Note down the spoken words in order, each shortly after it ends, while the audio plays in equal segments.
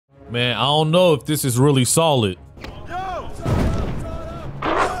Man, I don't know if this is really solid.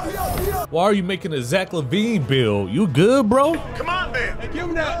 Why are you making a Zach LaVine build? You good, bro? Come on, man. Hey, give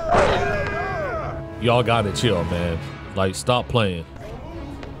him that. Y'all gotta chill, man. Like, stop playing.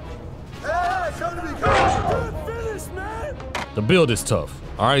 The build is tough,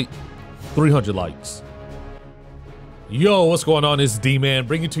 all right? 300 likes. Yo, what's going on? It's D-Man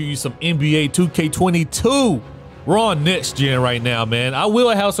bringing to you some NBA 2K22. We're on next gen right now, man. I will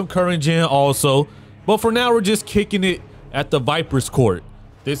have some current gen also, but for now, we're just kicking it at the Vipers court.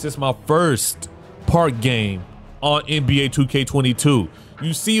 This is my first park game on NBA 2K22.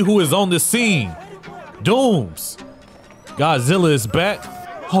 You see who is on the scene. Dooms. Godzilla is back.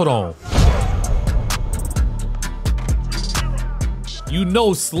 Hold on. You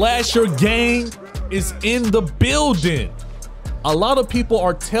know Slasher Gang is in the building. A lot of people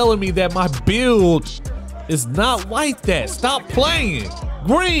are telling me that my build is not like that. Stop playing.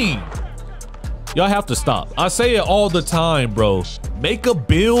 Green. Y'all have to stop. I say it all the time, bro. Make a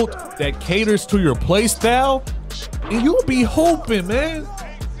build that caters to your play style and you'll be hooping, man.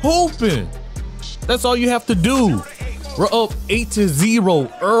 Hooping. That's all you have to do. We're up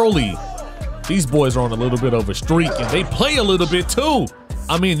 8-0 early. These boys are on a little bit of a streak and they play a little bit too.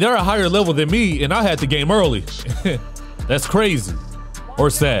 I mean, they're a higher level than me and I had the game early. That's crazy. Or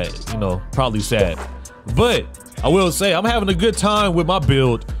sad, you know, probably sad. But I will say I'm having a good time with my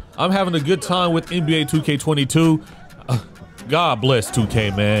build. I'm having a good time with NBA 2K22. God bless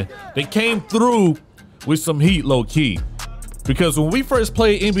 2K, man. They came through with some heat low key. Because when we first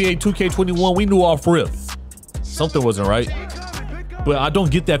played NBA 2K21, we knew off rip something wasn't right. But I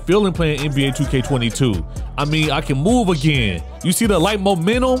don't get that feeling playing NBA 2K22. I mean, I can move again. You see the light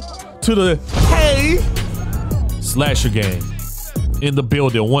momentum to the hey Slasher Gang in the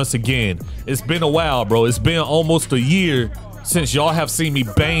building once again. It's been a while, bro. It's been almost a year since y'all have seen me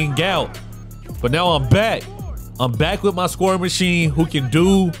bang out. But now I'm back. I'm back with my scoring machine who can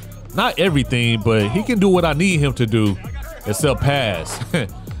do not everything, but he can do what I need him to do, except pass.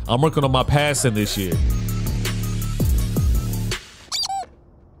 I'm working on my passing this year.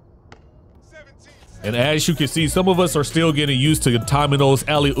 And as you can see, some of us are still getting used to timing those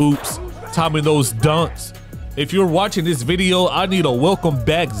alley-oops, timing those dunks. If you're watching this video, I need a welcome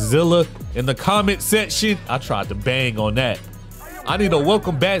back Zilla in the comment section. I tried to bang on that. I need a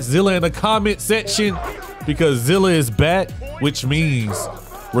welcome back Zilla in the comment section because Zilla is back, which means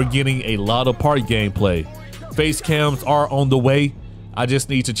we're getting a lot of park gameplay. Face cams are on the way. I just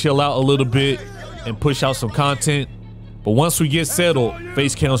need to chill out a little bit and push out some content. But once we get settled,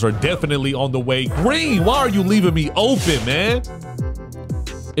 face cams are definitely on the way. Green, why are you leaving me open, man?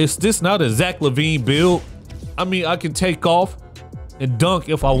 Is this not a Zach LaVine build? I mean, I can take off and dunk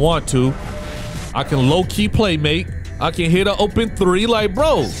if I want to. I can low-key play make. I can hit an open three. Like,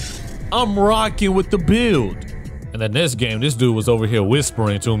 bro, I'm rocking with the build. And the next game, this dude was over here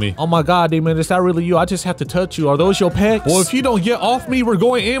whispering to me. Oh my God, D-Man, is that really you? I just have to touch you. Are those your pecs? Well, if you don't get off me, we're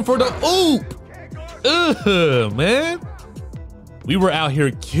going in for the oop. Ugh, man. We were out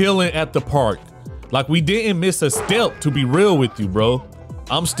here killing at the park. Like, we didn't miss a step, to be real with you, bro.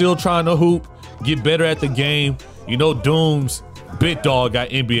 I'm still trying to hoop, get better at the game. You know, Dooms, Bit Dog got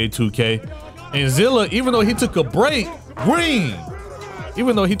NBA 2K. And Zilla, even though he took a break, Green,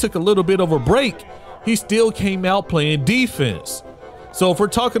 even though he took a little bit of a break, he still came out playing defense. So if we're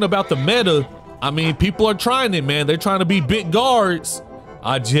talking about the meta, I mean, people are trying it, man. They're trying to be big guards.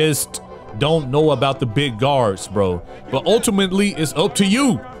 I just don't know about the big guards, bro. But ultimately, it's up to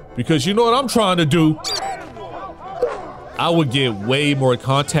you because you know what I'm trying to do. I would get way more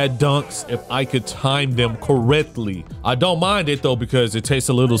contact dunks if I could time them correctly. I don't mind it though because it takes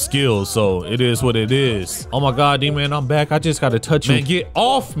a little skill, so it is what it is. Oh my God, D-Man, I'm back. I just gotta touch you. Man, get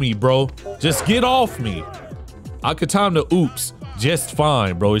off me, bro. Just get off me. I could time the oops just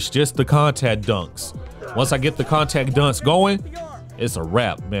fine, bro. It's just the contact dunks. Once I get the contact dunks going, it's a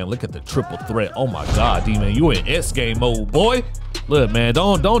wrap, man. Look at the triple threat. Oh my God, D-Man, you in X game mode, boy. Look, man,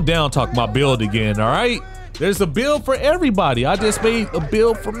 don't down talk my build again, all right? There's a build for everybody. I just made a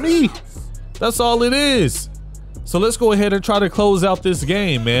build for me. That's all it is. So let's go ahead and try to close out this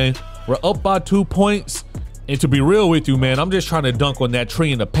game, man. We're up by 2 points. And to be real with you, man, I'm just trying to dunk on that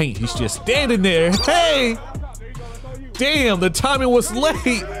tree in the paint. He's just standing there. Hey, damn, the timing was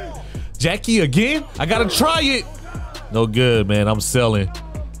late. Jackie again? I gotta try it. No good, man, I'm selling.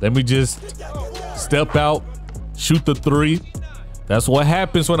 Let me just step out, shoot the three. That's what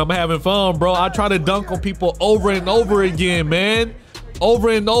happens when I'm having fun, bro. I try to dunk on people over and over again, man. Over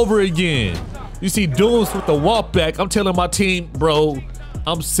and over again. You see Dooms with the walk back. I'm telling my team, bro,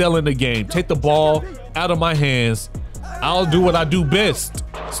 I'm selling the game. Take the ball out of my hands I'll do what I do best.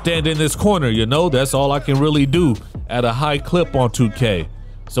 Stand in this corner, you know? That's all I can really do at a high clip on 2K.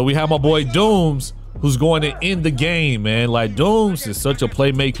 So we have my boy Dooms, who's going to end the game, man. Like, Dooms is such a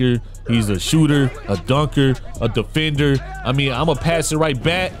playmaker. He's a shooter, a dunker, a defender. I mean, I'm going to pass it right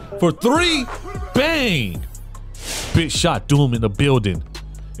back for 3. Bang! Big shot, Doom in the building.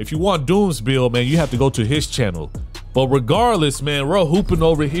 If you want Doom's build, man, you have to go to his channel. But regardless, man, we're hooping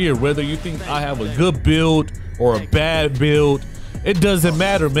over here. Whether you think I have a good build or a bad build, it doesn't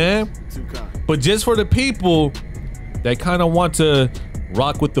matter, man. But just for the people that kind of want to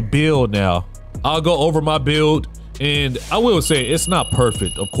rock with the build now, I'll go over my build. And I will say it's not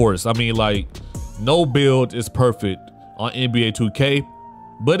perfect, of course. I mean, like, no build is perfect on NBA 2K,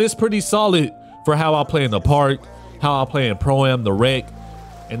 but it's pretty solid for how I play in the park, how I play in Pro-Am, the rec,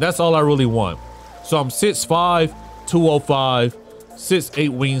 and that's all I really want. So I'm 6'5", 205, 6'8"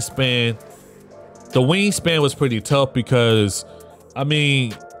 wingspan. The wingspan was pretty tough because, I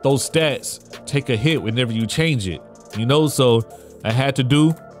mean, those stats take a hit whenever you change it, you know? So I had to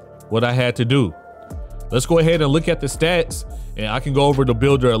do what I had to do. Let's go ahead and look at the stats, and I can go over the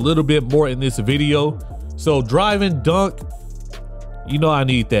builder a little bit more in this video. So drive and dunk, you know I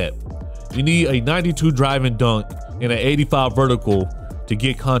need that. You need a 92 drive and dunk and an 85 vertical to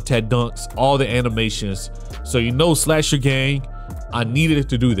get contact dunks, all the animations. So you know Slasher Gang, I needed it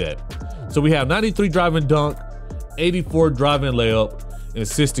to do that. So we have 93 drive and dunk, 84 drive and layup, and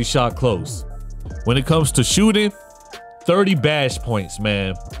 60 shot close. When it comes to shooting, 30 bash points,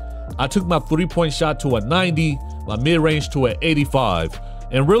 man. I took my 3-point shot to a 90, my mid-range to an 85.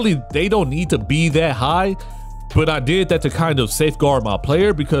 And really, they don't need to be that high, but I did that to kind of safeguard my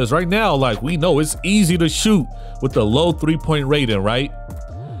player because right now, like, we know it's easy to shoot with the low 3-point rating, right?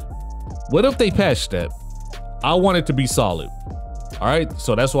 What if they patch that? I want it to be solid. All right,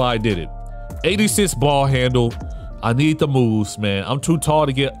 so that's why I did it. 86 ball handle. I need the moves, man. I'm too tall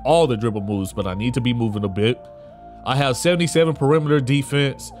to get all the dribble moves, but I need to be moving a bit. I have 77 perimeter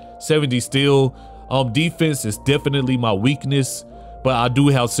defense, 70 steal. Defense is definitely my weakness, but I do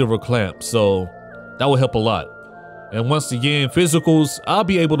have silver clamp, so that will help a lot. And once again, physicals, I'll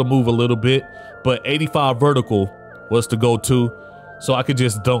be able to move a little bit, but 85 vertical was the go-to, so I could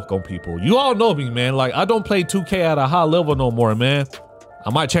just dunk on people. You all know me, man. Like, I don't play 2K at a high level no more, man.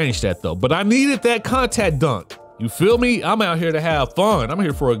 I might change that though, but I needed that contact dunk. You feel me? I'm out here to have fun. I'm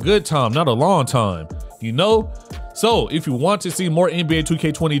here for a good time, not a long time, you know? So if you want to see more NBA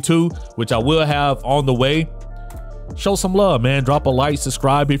 2K22, which I will have on the way, show some love, man. Drop a like,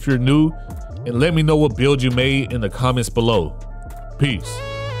 subscribe if you're new, and let me know what build you made in the comments below. Peace.